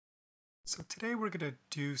So today we're going to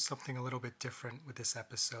do something a little bit different with this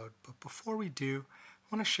episode. But before we do,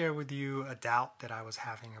 I want to share with you a doubt that I was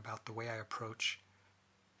having about the way I approach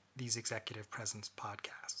these executive presence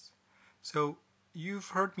podcasts. So you've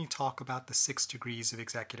heard me talk about the 6 degrees of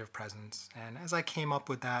executive presence. And as I came up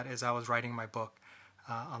with that, as I was writing my book,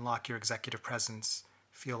 Unlock Your Executive Presence,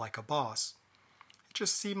 Feel Like a Boss, it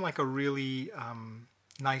just seemed like a really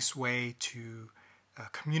nice way to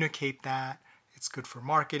communicate that. It's good for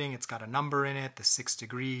marketing. It's got a number in it, the 6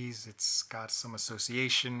 degrees. It's got some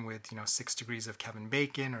association with, 6 degrees of Kevin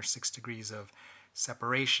Bacon or 6 degrees of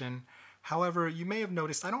separation. However, you may have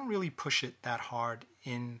noticed I don't really push it that hard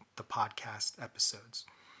in the podcast episodes.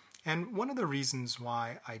 And one of the reasons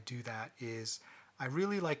why I do that is I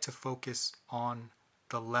really like to focus on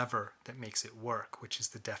the lever that makes it work, which is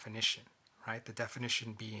the definition, right? The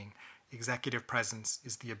definition being executive presence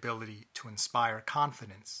is the ability to inspire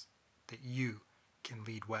confidence that you can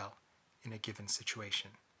lead well in a given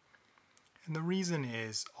situation. And the reason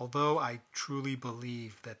is, although I truly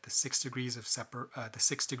believe that the 6 degrees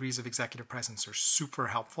of executive presence are super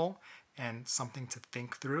helpful and something to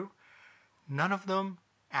think through, none of them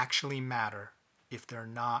actually matter if they're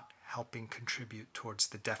not helping contribute towards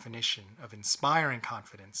the definition of inspiring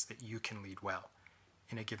confidence that you can lead well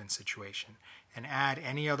in a given situation. And add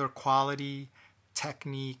any other quality,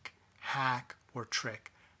 technique, hack, or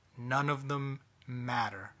trick. None of them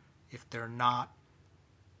matter if they're not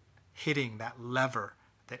hitting that lever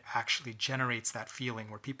that actually generates that feeling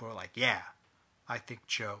where people are like, yeah, I think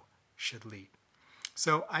Joe should lead.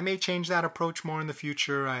 So I may change that approach more in the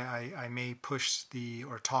future. I may push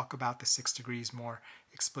or talk about the 6 degrees more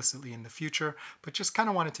explicitly in the future, but just kind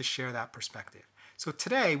of wanted to share that perspective. So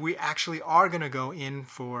today we actually are going to go in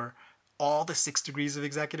for all the 6 degrees of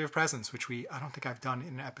executive presence, which I don't think I've done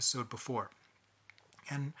in an episode before.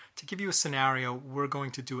 And to give you a scenario, we're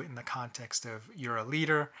going to do it in the context of you're a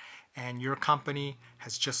leader and your company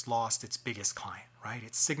has just lost its biggest client, right?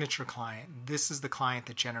 Its signature client. This is the client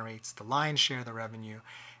that generates the lion's share of the revenue.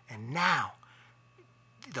 And now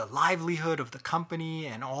the livelihood of the company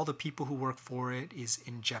and all the people who work for it is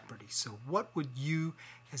in jeopardy. So what would you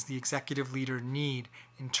as the executive leader need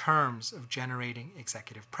in terms of generating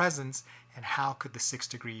executive presence, and how could the 6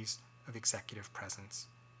 degrees of executive presence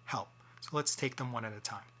help? So let's take them one at a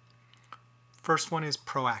time. First one is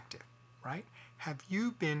proactive, right? Have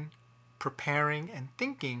you been preparing and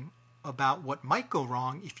thinking about what might go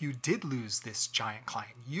wrong if you did lose this giant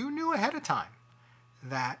client? You knew ahead of time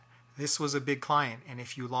that this was a big client, and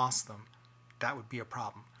if you lost them, that would be a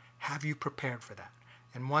problem. Have you prepared for that?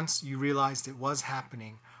 And once you realized it was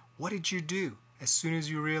happening, what did you do as soon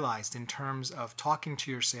as you realized in terms of talking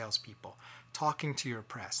to your salespeople, talking to your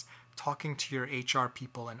press, talking to your HR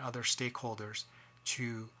people and other stakeholders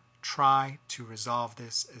to try to resolve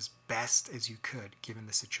this as best as you could given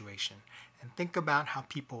the situation? And think about how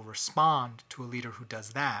people respond to a leader who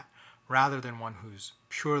does that rather than one who's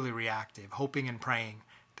purely reactive, hoping and praying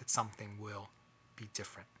that something will be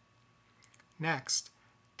different. Next,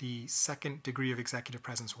 the 2nd degree of executive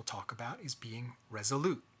presence we'll talk about is being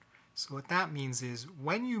resolute. So what that means is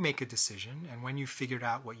when you make a decision and when you figured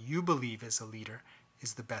out what you believe as a leader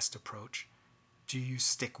is the best approach, do you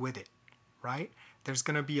stick with it, right? There's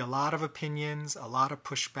going to be a lot of opinions, a lot of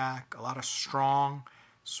pushback, a lot of strong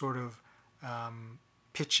sort of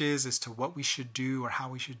pitches as to what we should do or how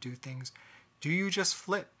we should do things. Do you just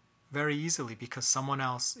flip very easily because someone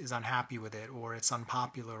else is unhappy with it or it's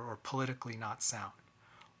unpopular or politically not sound?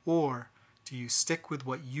 Or do you stick with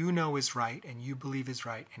what you know is right and you believe is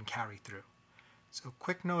right and carry through? So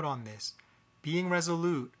quick note on this. Being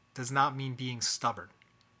resolute does not mean being stubborn.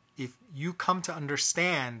 If you come to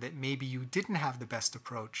understand that maybe you didn't have the best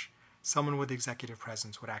approach, someone with executive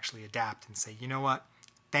presence would actually adapt and say, you know what,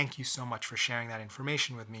 thank you so much for sharing that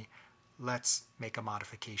information with me. Let's make a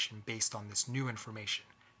modification based on this new information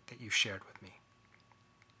that you shared with me.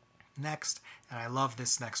 Next, and I love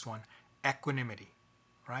this next one, equanimity,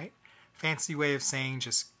 right? Fancy way of saying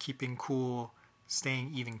just keeping cool,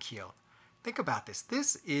 staying even keeled. Think about this.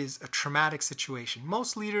 This is a traumatic situation.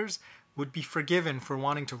 Most leaders would be forgiven for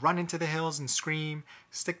wanting to run into the hills and scream,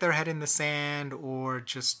 stick their head in the sand, or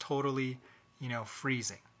just totally,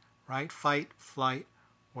 freezing, right? Fight, flight,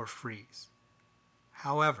 or freeze.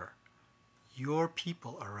 However, your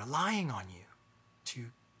people are relying on you to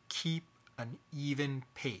keep an even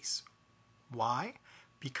pace. Why?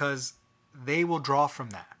 Because they will draw from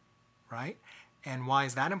that, right? And why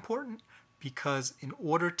is that important? Because in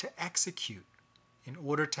order to execute, in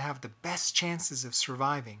order to have the best chances of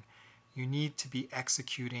surviving, you need to be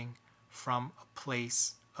executing from a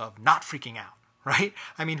place of not freaking out, right?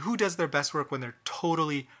 I mean, who does their best work when they're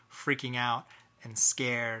totally freaking out and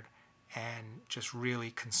scared and just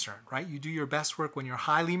really concerned, right? You do your best work when you're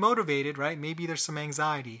highly motivated, right? Maybe there's some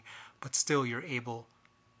anxiety, but still you're able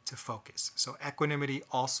to focus. So equanimity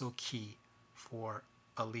also key for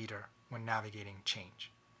a leader when navigating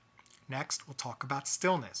change. Next, we'll talk about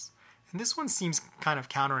stillness. And this one seems kind of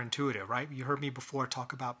counterintuitive, right? You heard me before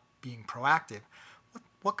talk about being proactive.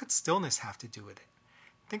 What could stillness have to do with it?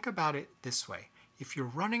 Think about it this way. If you're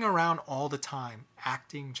running around all the time,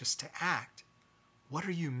 acting just to act, what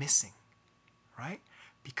are you missing, right?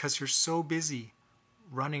 Because you're so busy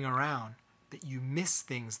running around that you miss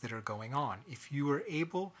things that are going on. If you were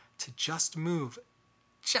able to just move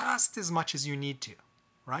just as much as you need to,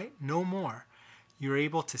 right? No more. You're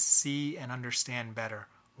able to see and understand better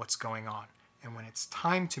what's going on. And when it's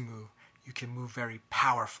time to move, you can move very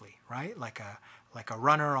powerfully, right? Like a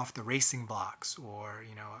runner off the racing blocks, or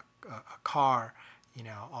a car,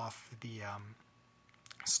 off the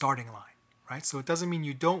starting line, right? So it doesn't mean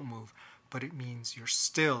you don't move, but it means you're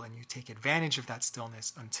still and you take advantage of that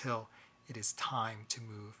stillness until it is time to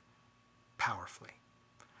move powerfully.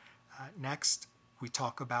 Next, we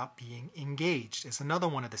talk about being engaged as another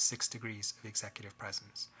one of the 6 degrees of executive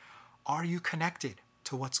presence. Are you connected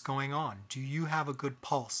to what's going on? Do you have a good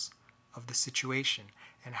pulse of the situation?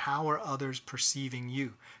 And how are others perceiving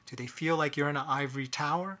you? Do they feel like you're in an ivory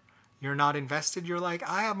tower? You're not invested? You're like,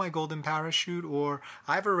 I have my golden parachute, or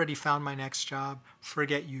I've already found my next job.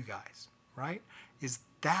 Forget you guys, right? Is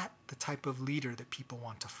that the type of leader that people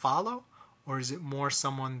want to follow? Or is it more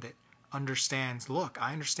someone that understands, look,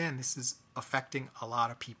 I understand this is affecting a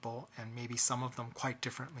lot of people and maybe some of them quite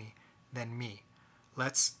differently than me.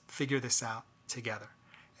 Let's figure this out together.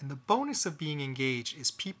 And the bonus of being engaged is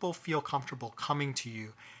people feel comfortable coming to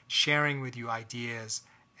you, sharing with you ideas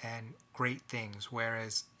and great things.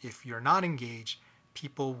 Whereas if you're not engaged,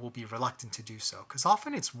 people will be reluctant to do so. Because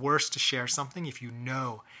often it's worse to share something if you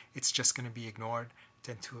know it's just going to be ignored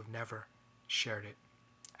than to have never shared it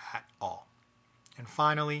at all. And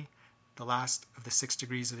finally, the last of the 6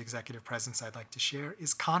 degrees of executive presence I'd like to share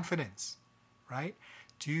is confidence, right?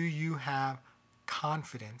 Do you have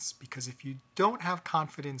confidence? Because if you don't have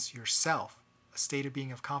confidence yourself, a state of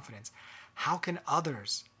being of confidence, how can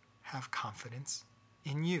others have confidence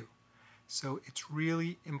in you? So it's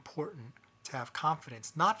really important to have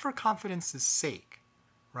confidence, not for confidence's sake,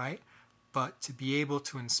 right? But to be able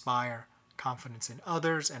to inspire confidence in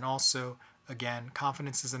others. And also, again,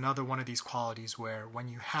 confidence is another one of these qualities where when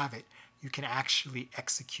you have it, you can actually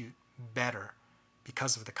execute better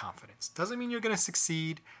because of the confidence. Doesn't mean you're going to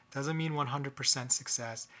succeed. Doesn't mean 100%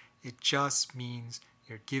 success. It just means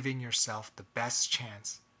you're giving yourself the best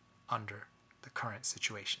chance under the current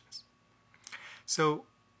situations. So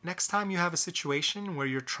next time you have a situation where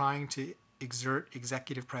you're trying to exert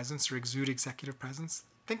executive presence or exude executive presence,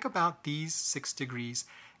 think about these 6 degrees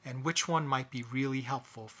and which one might be really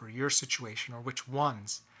helpful for your situation, or which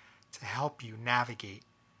ones to help you navigate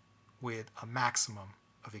with a maximum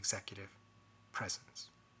of executive presence.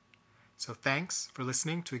 So thanks for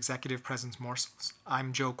listening to Executive Presence Morsels.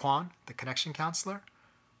 I'm Joe Kwan, the Connection Counselor.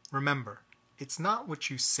 Remember, it's not what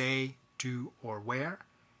you say, do, or wear.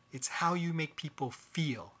 It's how you make people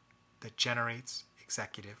feel that generates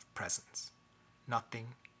executive presence. Nothing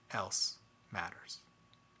else matters.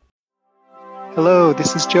 Hello,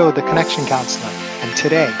 this is Joe, the Connection Counselor, and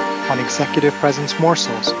today on Executive Presence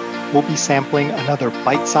Morsels, we'll be sampling another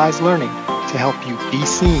bite-sized learning to help you be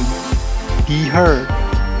seen, be heard,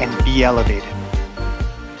 and be elevated.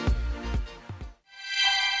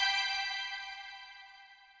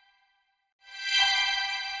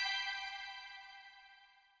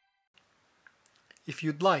 If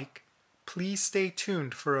you'd like, please stay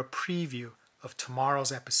tuned for a preview of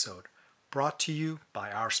tomorrow's episode, brought to you by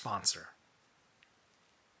our sponsor.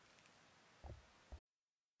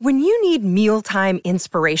 When you need mealtime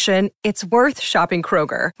inspiration, it's worth shopping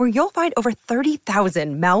Kroger, where you'll find over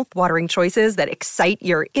 30,000 mouth-watering choices that excite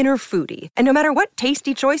your inner foodie. And no matter what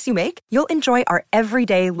tasty choice you make, you'll enjoy our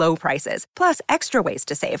everyday low prices, plus extra ways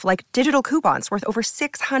to save, like digital coupons worth over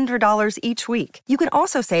 $600 each week. You can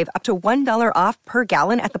also save up to $1 off per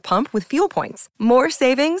gallon at the pump with fuel points. More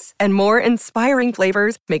savings and more inspiring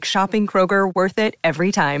flavors make shopping Kroger worth it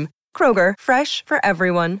every time. Kroger, fresh for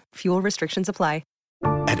everyone. Fuel restrictions apply.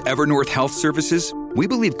 At Evernorth Health Services, we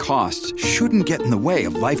believe costs shouldn't get in the way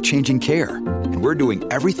of life-changing care, and we're doing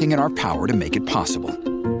everything in our power to make it possible.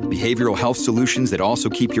 Behavioral health solutions that also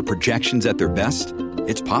keep your projections at their best?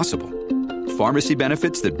 It's possible. Pharmacy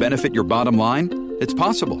benefits that benefit your bottom line? It's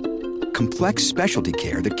possible. Complex specialty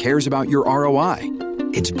care that cares about your ROI?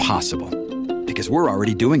 It's possible. Because we're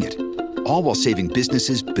already doing it. all while saving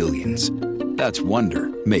businesses billions. That's Wonder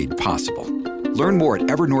made possible. Learn more at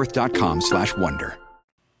evernorth.com/wonder.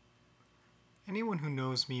 Anyone who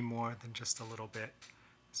knows me more than just a little bit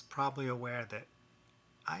is probably aware that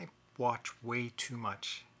I watch way too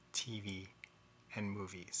much TV and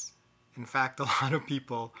movies. In fact, a lot of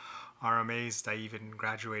people are amazed I even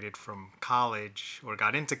graduated from college or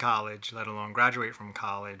got into college, let alone graduate from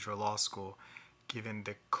college or law school, given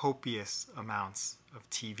the copious amounts of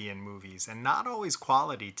TV and movies, and not always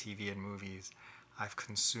quality TV and movies, I've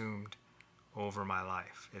consumed over my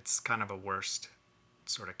life. It's kind of a worst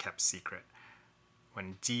sort of kept secret.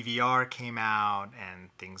 When DVR came out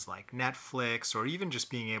and things like Netflix, or even just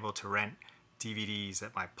being able to rent DVDs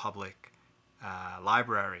at my public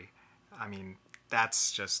library, I mean,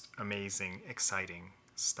 that's just amazing, exciting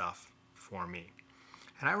stuff for me.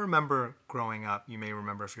 And I remember growing up, you may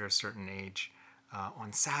remember if you're a certain age,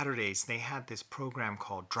 on Saturdays they had this program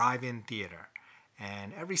called Drive-In Theater.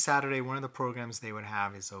 And every Saturday, one of the programs they would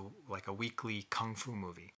have is a weekly kung fu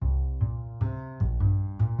movie.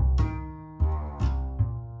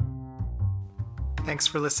 Thanks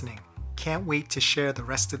for listening. Can't wait to share the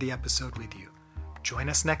rest of the episode with you. Join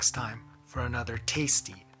us next time for another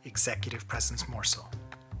tasty executive presence morsel.